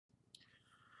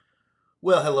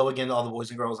Well, hello again to all the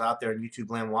boys and girls out there in YouTube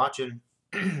land watching.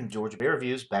 Georgia Beer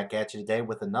Reviews back at you today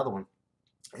with another one.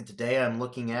 And today I'm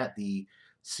looking at the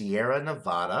Sierra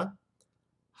Nevada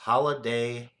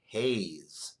Holiday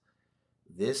Haze.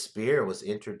 This beer was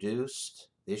introduced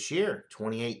this year,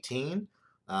 2018.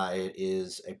 It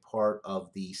is a part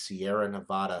of the Sierra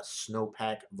Nevada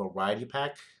Snowpack Variety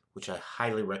Pack, which I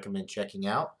highly recommend checking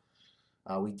out.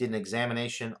 We did an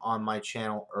examination on my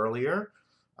channel earlier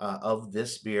of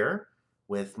this beer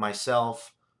with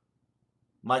myself,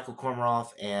 Michael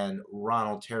Kormeroff, and Ron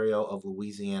Ontario of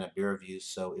Louisiana Beer Reviews.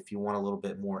 So if you want a little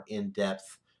bit more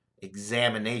in-depth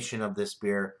examination of this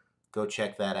beer, go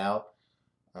check that out.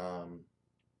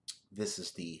 This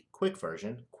is the quick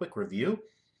version, quick review.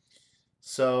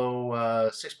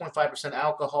 So 6.5%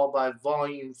 alcohol by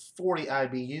volume, 40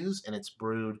 IBUs, and it's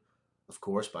brewed, of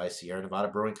course, by Sierra Nevada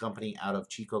Brewing Company out of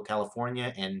Chico,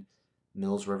 California, and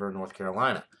Mills River, North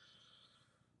Carolina.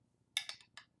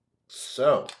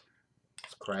 So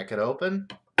let's crack it open,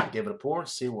 give it a pour, and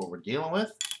see what we're dealing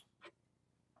with.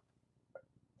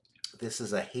 This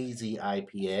is a hazy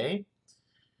IPA.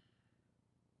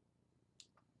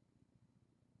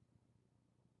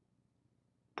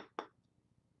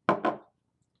 All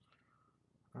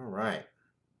right.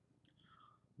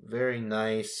 Very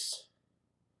nice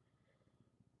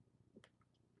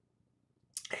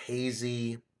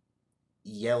hazy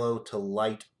yellow to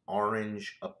light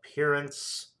orange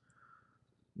appearance.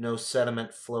 No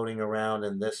sediment floating around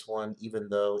in this one, even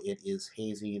though it is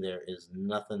hazy. There is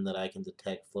nothing that I can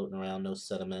detect floating around. No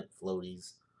sediment,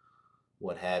 floaties,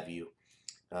 what have you.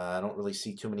 I don't really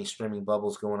see too many streaming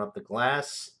bubbles going up the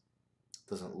glass.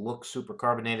 Doesn't look super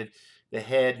carbonated. The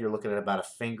head, you're looking at about a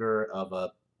finger of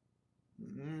a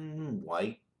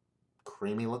white,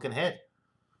 creamy looking head.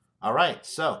 All right,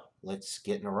 so let's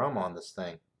get an aroma on this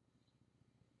thing.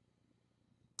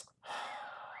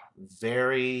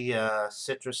 Very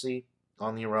citrusy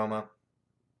on the aroma.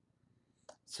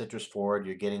 Citrus forward.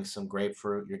 You're getting some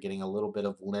grapefruit. You're getting a little bit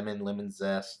of lemon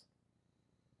zest.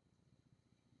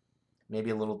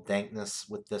 Maybe a little dankness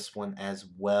with this one as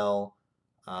well.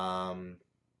 Well,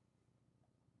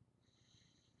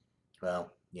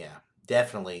 yeah,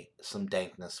 definitely some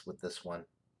dankness with this one.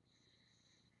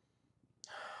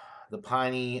 The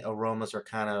piney aromas are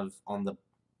kind of on the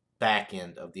back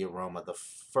end of the aroma. The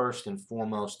first and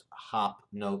foremost hop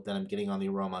note that I'm getting on the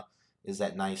aroma is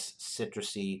that nice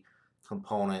citrusy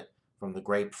component from the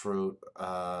grapefruit,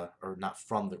 or not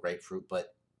from the grapefruit,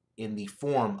 but in the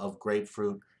form of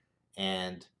grapefruit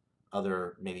and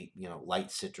other maybe light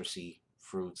citrusy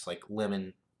fruits like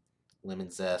lemon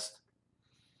zest.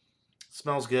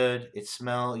 Smells good.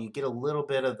 You get a little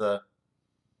bit of the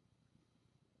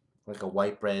like a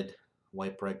white bread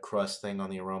crust thing on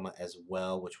the aroma as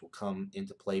well, which will come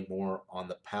into play more on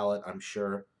the palate, I'm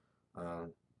sure.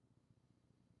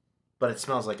 But it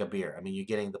smells like a beer. I mean, you're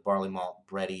getting the barley malt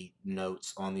bready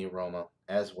notes on the aroma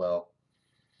as well.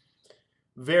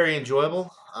 Very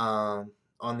enjoyable on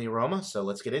the aroma, so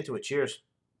let's get into it. Cheers.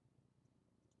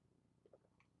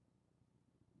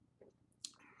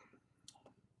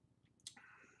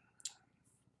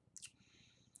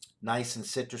 Nice and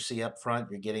citrusy up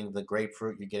front. You're getting the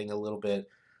grapefruit. You're getting a little bit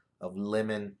of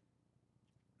lemon.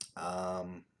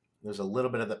 There's a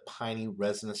little bit of the piney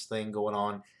resinous thing going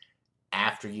on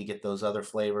after you get those other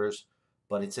flavors,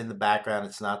 but it's in the background.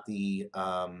 It's not the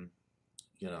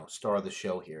star of the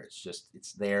show here.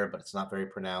 It's there, but it's not very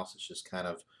pronounced. It's just kind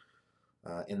of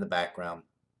in the background,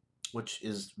 which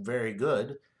is very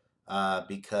good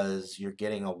because you're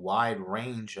getting a wide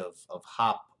range of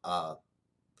hop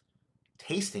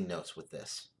tasting notes with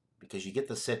this, because you get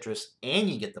the citrus and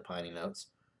you get the piney notes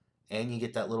and you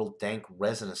get that little dank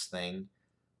resinous thing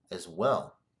as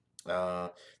well.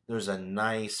 There's a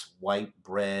nice white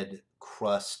bread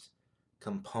crust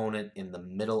component in the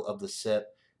middle of the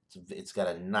sip. It's got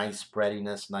a nice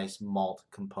breadiness, nice malt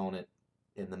component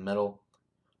in the middle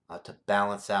to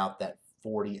balance out that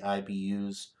 40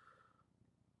 IBUs.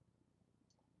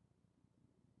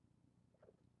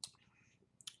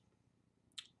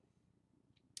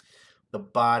 The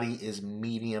body is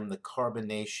medium. The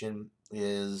carbonation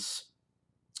is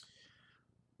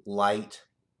light.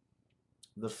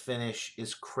 The finish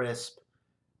is crisp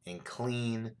and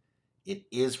clean. It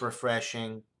is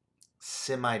refreshing,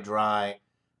 semi-dry.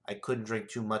 I couldn't drink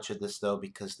too much of this though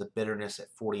because the bitterness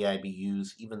at 40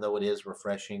 IBUs, even though it is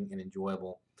refreshing and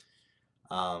enjoyable,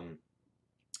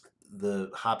 the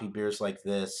hoppy beers like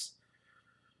this,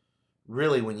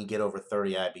 really when you get over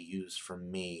 30 IBUs, for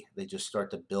me, they just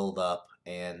start to build up,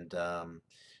 and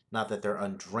not that they're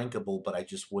undrinkable, but I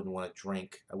just wouldn't want to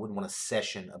drink. I wouldn't want to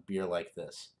session a beer like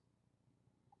this.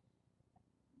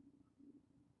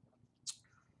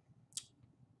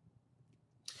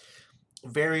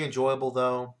 Very enjoyable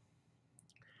though.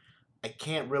 I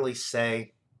can't really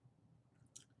say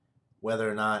whether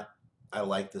or not I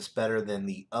like this better than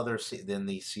the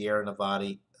Sierra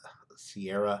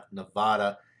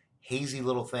Nevada hazy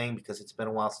little thing, because it's been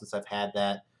a while since I've had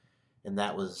that, and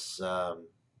that was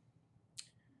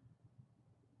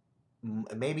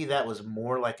maybe that was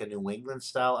more like a New England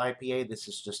style IPA. This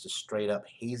is just a straight up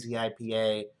hazy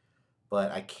IPA,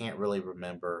 but I can't really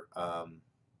remember.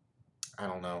 I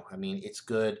don't know. I mean, it's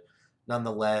good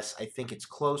nonetheless. I think it's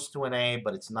close to an A,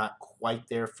 but it's not quite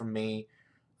there for me.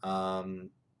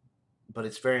 Um, but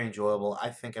it's very enjoyable. I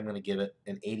think I'm going to give it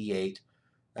an 88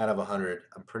 out of 100.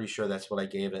 I'm pretty sure that's what I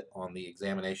gave it on the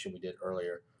examination we did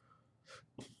earlier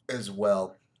as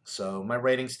well. So my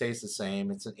rating stays the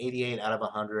same. It's an 88 out of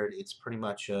 100. It's pretty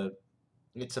much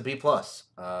it's a B plus.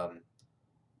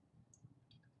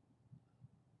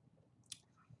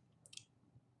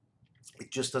 It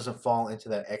just doesn't fall into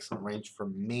that excellent range for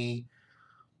me.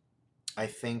 I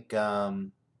think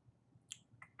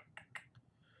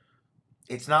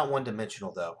it's not one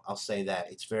dimensional though. I'll say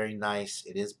that. It's very nice.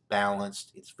 It is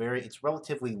balanced. It's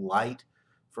relatively light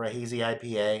for a hazy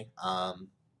IPA.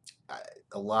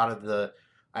 A lot of the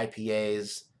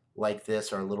IPAs like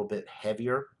this are a little bit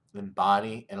heavier in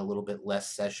body and a little bit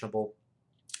less sessionable.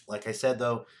 Like I said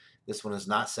though, this one is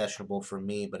not sessionable for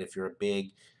me, but if you're a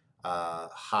big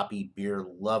hoppy beer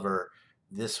lover,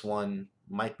 this one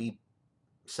might be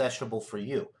sessionable for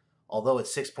you. Although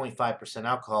it's 6.5%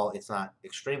 alcohol, it's not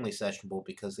extremely sessionable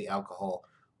because the alcohol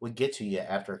would get to you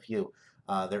after a few.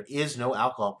 There is no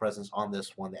alcohol presence on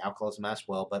this one. The alcohol is masked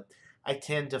well, but I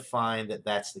tend to find that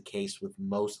that's the case with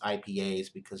most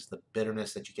IPAs because the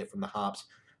bitterness that you get from the hops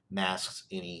masks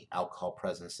any alcohol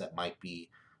presence that might be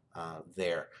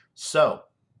there. So,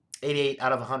 88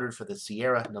 out of 100 for the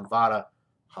Sierra Nevada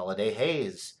Holiday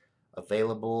Haze.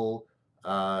 Available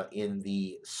in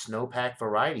the Snowpack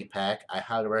Variety Pack. I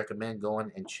highly recommend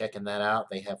going and checking that out.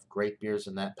 They have great beers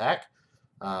in that pack.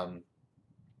 Um,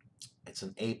 it's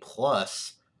an A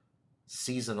plus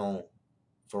seasonal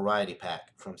variety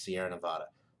pack from Sierra Nevada.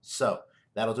 So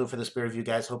that'll do it for this beer review,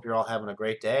 guys. Hope you're all having a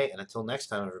great day. And until next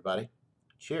time, everybody,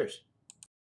 cheers.